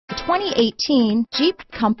The 2018 Jeep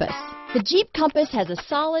Compass. The Jeep Compass has a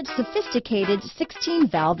solid, sophisticated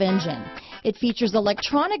 16-valve engine. It features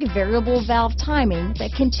electronic variable valve timing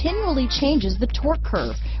that continually changes the torque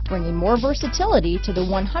curve, bringing more versatility to the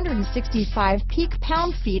 165 peak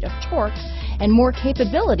pound-feet of torque and more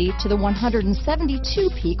capability to the 172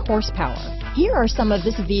 peak horsepower. Here are some of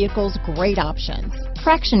this vehicle's great options: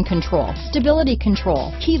 traction control, stability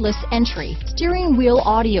control, keyless entry, steering wheel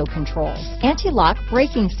audio controls, anti-lock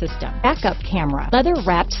braking system, backup camera,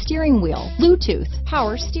 leather-wrapped steering wheel, Bluetooth,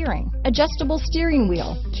 power steering, adjustable steering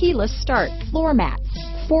wheel, keyless start, floor mats,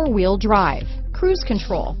 four-wheel drive, cruise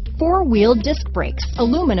control, four-wheel disc brakes,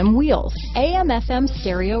 aluminum wheels, AM/FM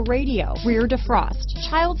stereo radio, rear defrost,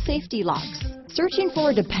 child safety locks. Searching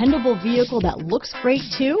for a dependable vehicle that looks great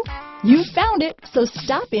too? You found it, so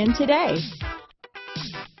stop in today.